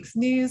this week's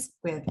news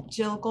with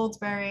Jill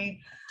Goldsberry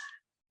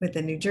with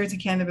the New Jersey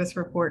Cannabis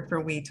Report for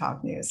Weed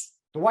Talk News.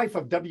 The wife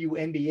of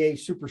WNBA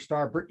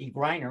superstar Brittany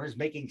Griner is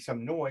making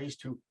some noise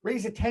to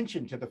raise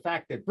attention to the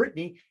fact that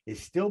Brittany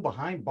is still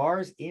behind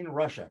bars in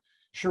Russia.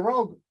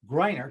 Cheryl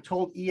Griner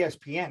told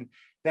ESPN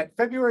that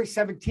February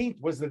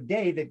 17th was the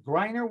day that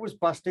Griner was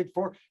busted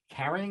for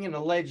carrying an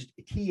alleged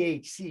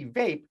THC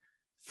vape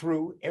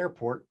through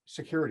airport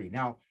security.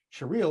 Now,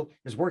 Cheryl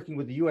is working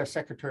with the U.S.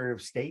 Secretary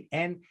of State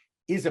and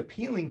is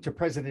appealing to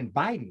President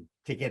Biden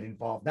to get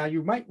involved. Now,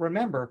 you might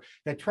remember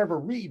that Trevor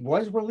Reed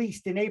was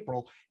released in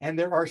April, and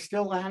there are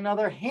still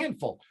another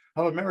handful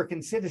of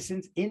American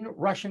citizens in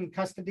Russian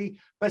custody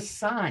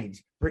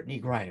besides Brittany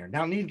Griner.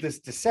 Now,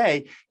 needless to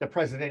say, the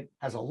president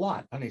has a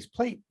lot on his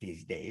plate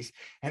these days,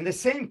 and the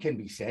same can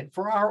be said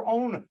for our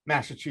own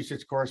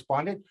Massachusetts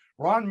correspondent,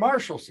 Ron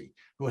Marshalsea,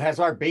 who has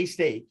our Bay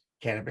State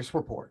Cannabis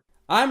Report.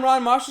 I'm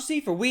Ron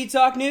Marshalsea for Weed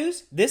Talk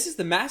News. This is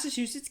the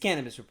Massachusetts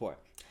Cannabis Report.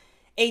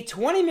 A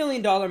 $20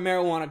 million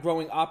marijuana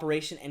growing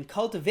operation and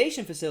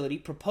cultivation facility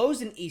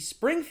proposed in East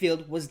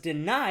Springfield was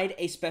denied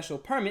a special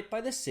permit by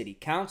the City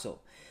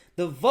Council.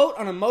 The vote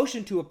on a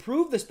motion to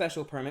approve the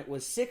special permit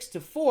was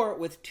 6-4,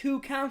 with 2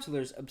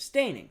 councilors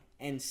abstaining.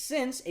 And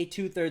since a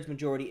 2/3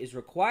 majority is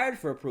required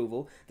for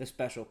approval, the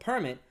special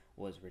permit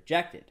was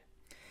rejected.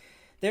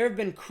 There have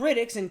been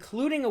critics,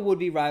 including a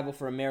would-be rival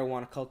for a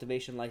marijuana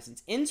cultivation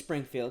license in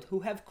Springfield,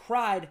 who have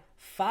cried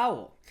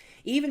foul.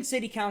 Even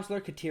City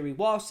Councilor Kateri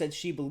Walsh said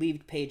she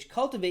believed Page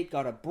Cultivate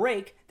got a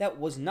break that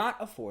was not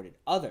afforded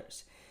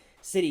others.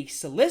 City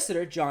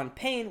Solicitor John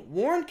Payne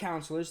warned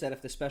councilors that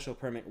if the special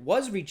permit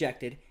was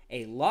rejected,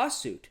 a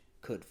lawsuit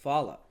could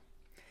follow.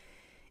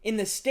 In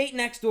the state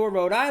next door,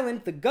 Rhode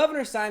Island, the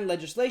governor signed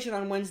legislation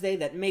on Wednesday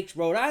that makes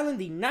Rhode Island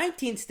the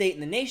 19th state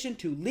in the nation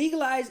to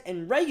legalize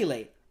and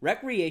regulate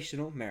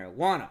recreational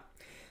marijuana.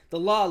 The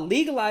law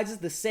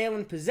legalizes the sale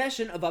and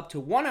possession of up to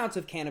 1 ounce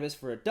of cannabis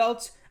for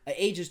adults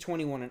ages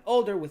 21 and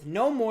older, with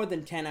no more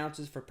than 10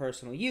 ounces for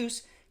personal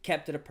use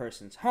kept at a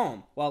person's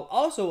home, while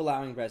also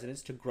allowing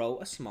residents to grow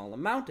a small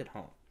amount at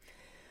home.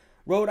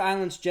 Rhode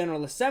Island's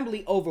General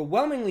Assembly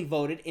overwhelmingly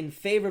voted in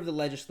favor of the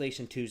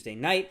legislation Tuesday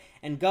night,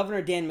 and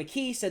Governor Dan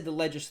McKee said the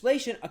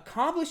legislation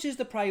accomplishes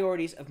the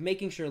priorities of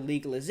making sure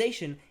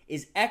legalization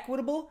is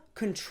equitable,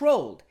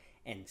 controlled,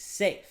 and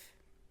safe.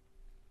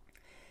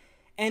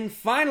 And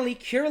finally,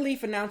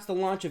 Curaleaf announced the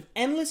launch of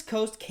Endless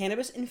Coast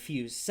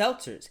cannabis-infused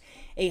seltzers,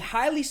 a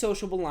highly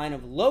sociable line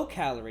of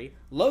low-calorie,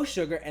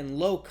 low-sugar, and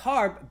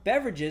low-carb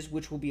beverages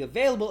which will be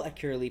available at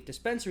Curaleaf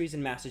dispensaries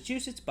in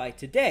Massachusetts by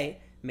today,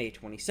 May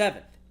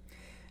 27th.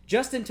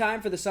 Just in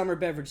time for the summer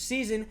beverage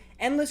season,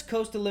 Endless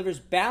Coast delivers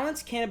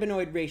balanced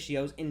cannabinoid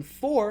ratios in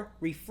 4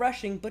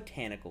 refreshing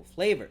botanical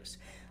flavors: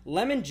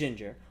 lemon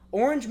ginger,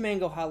 orange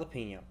mango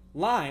jalapeno,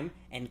 lime,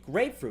 and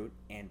grapefruit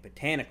and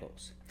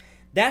botanicals.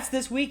 That's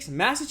this week's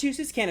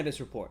Massachusetts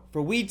Cannabis Report.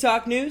 For Weed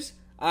Talk News,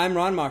 I'm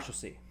Ron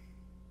Marshallsea.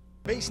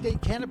 Bay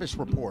State Cannabis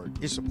Report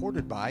is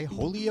supported by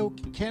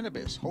Holyoke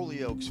Cannabis,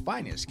 Holyoke's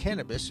finest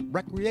cannabis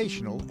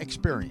recreational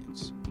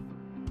experience.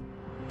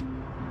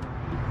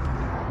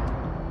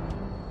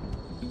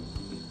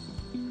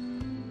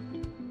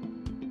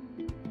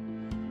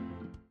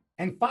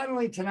 And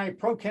finally tonight,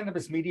 Pro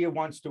Cannabis Media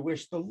wants to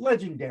wish the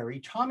legendary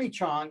Tommy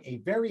Chong a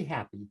very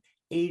happy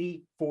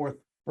 84th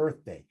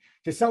birthday.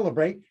 To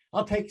celebrate,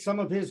 I'll take some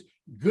of his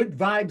good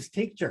vibes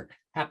tincture.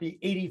 Happy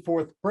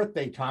 84th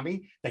birthday,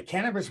 Tommy. The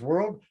cannabis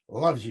world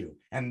loves you.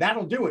 And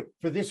that'll do it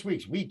for this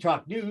week's Weed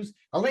Talk News.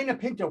 Elena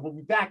Pinto will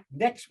be back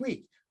next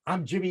week.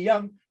 I'm Jimmy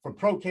Young from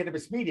Pro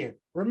Cannabis Media.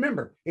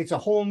 Remember, it's a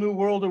whole new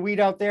world of weed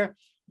out there.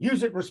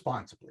 Use it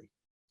responsibly.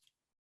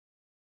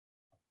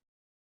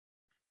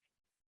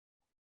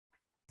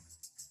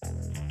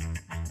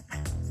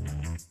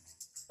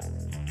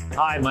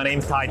 Hi, my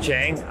name's Tai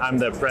Chang. I'm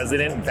the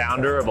president and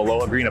founder of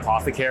Aloha Green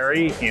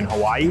Apothecary in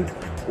Hawaii.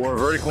 We're a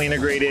vertically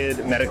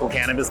integrated medical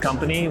cannabis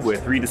company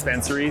with 3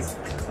 dispensaries,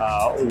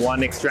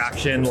 1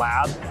 extraction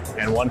lab,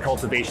 and 1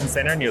 cultivation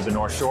center near the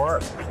North Shore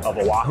of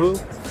Oahu.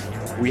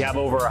 We have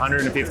over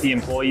 150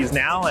 employees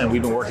now, and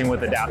we've been working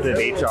with Adaptive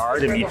HR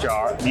to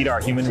meet our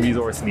human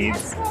resource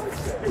needs.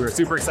 We're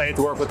super excited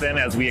to work with them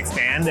as we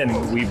expand,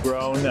 and we've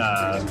grown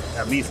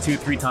at least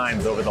 2-3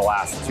 times over the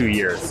last 2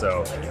 years.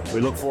 So we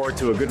look forward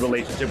to a good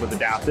relationship with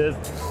Adaptive,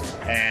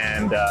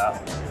 and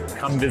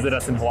come visit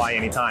us in Hawaii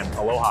anytime.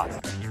 Aloha.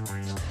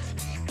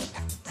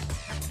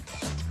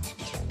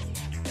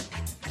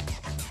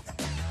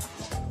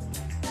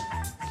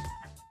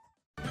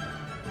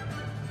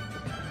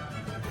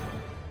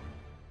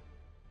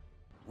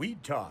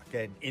 Weed Talk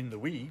and In the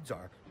Weeds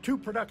are 2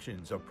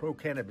 productions of Pro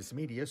Cannabis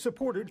Media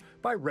supported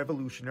by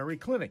Revolutionary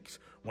Clinics,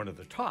 one of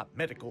the top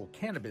medical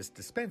cannabis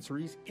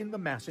dispensaries in the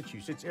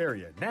Massachusetts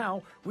area,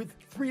 now with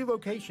 3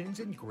 locations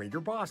in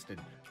Greater Boston,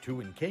 2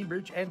 in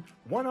Cambridge and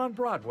 1 on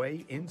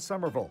Broadway in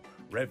Somerville.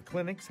 Rev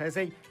Clinics has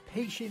a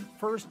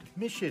patient-first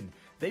mission.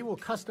 They will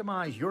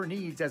customize your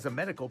needs as a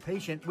medical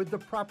patient with the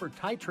proper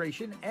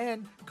titration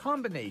and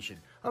combination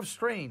of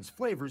strains,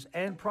 flavors,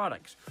 and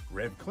products.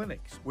 Rev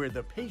Clinics, where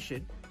the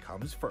patient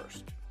comes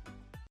first.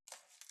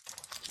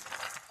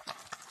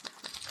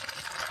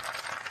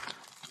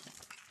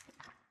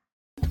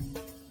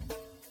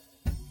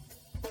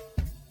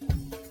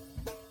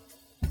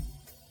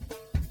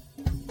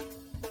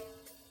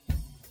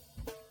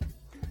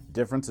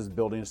 Difference is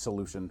building a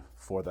solution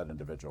for that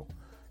individual.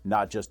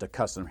 Not just a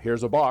custom,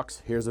 here's a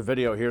box, here's a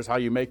video, here's how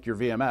you make your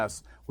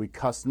VMS. We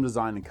custom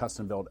design and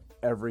custom build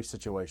every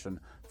situation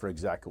for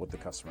exactly what the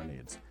customer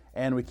needs.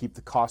 And we keep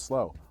the costs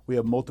low. We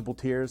have multiple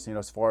tiers,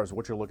 as far as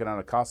what you're looking at on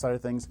the cost side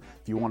of things.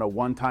 If you want a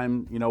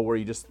one-time, where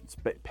you just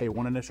pay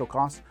 1 initial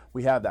cost,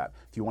 we have that.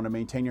 If you want to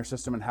maintain your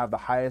system and have the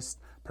highest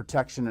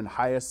protection and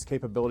highest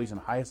capabilities and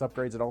highest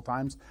upgrades at all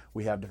times,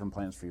 we have different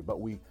plans for you. But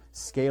we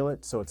scale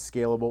it so it's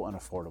scalable and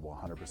affordable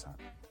 100%.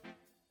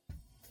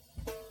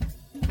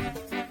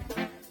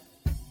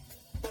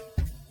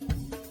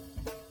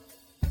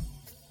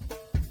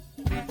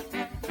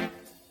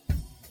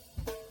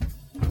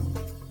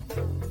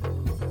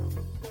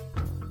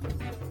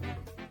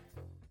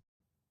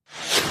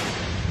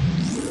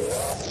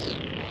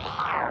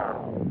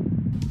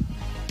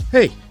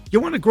 Hey, You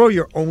want to grow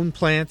your own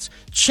plants?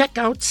 Check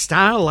out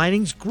Style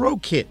Lighting's Grow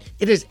Kit.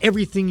 It has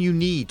everything you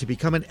need to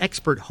become an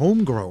expert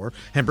home grower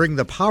and bring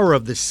the power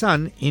of the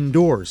sun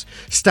indoors.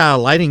 Style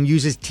Lighting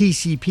uses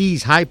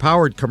TCP's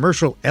high-powered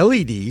commercial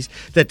LEDs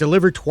that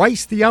deliver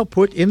twice the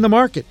output in the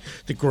market.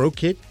 The Grow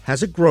Kit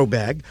has a grow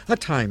bag, a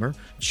timer,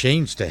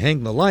 chains to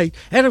hang the light,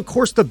 and of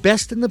course the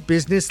best in the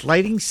business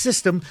lighting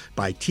system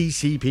by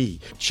TCP.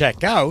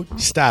 Check out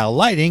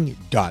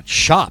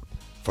stylelighting.shop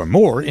for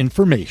more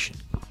information.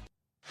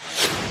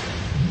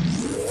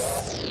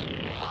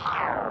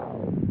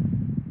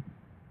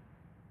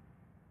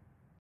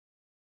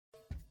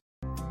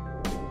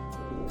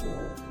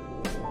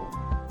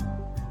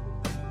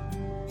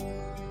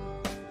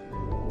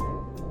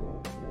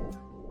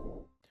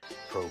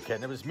 Pro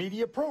Cannabis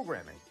Media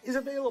programming is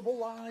available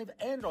live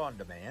and on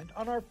demand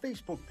on our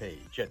Facebook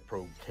page at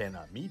Pro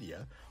Canna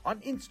Media, on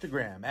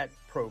Instagram at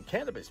Pro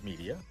Cannabis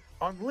Media,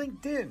 on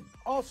LinkedIn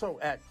also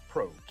at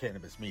Pro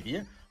Cannabis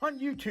Media, on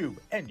YouTube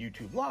and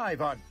YouTube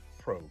Live on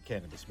Pro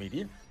Cannabis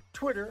Media,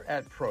 Twitter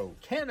at Pro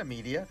Canna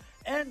Media,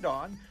 and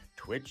on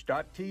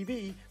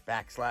twitch.tv/Pro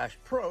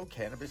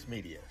Cannabis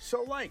Media.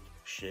 So like,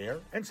 share,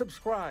 and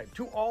subscribe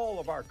to all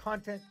of our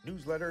content,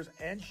 newsletters,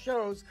 and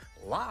shows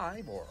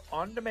live or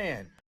on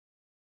demand.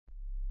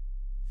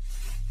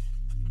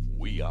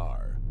 We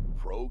are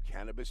Pro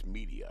Cannabis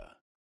Media.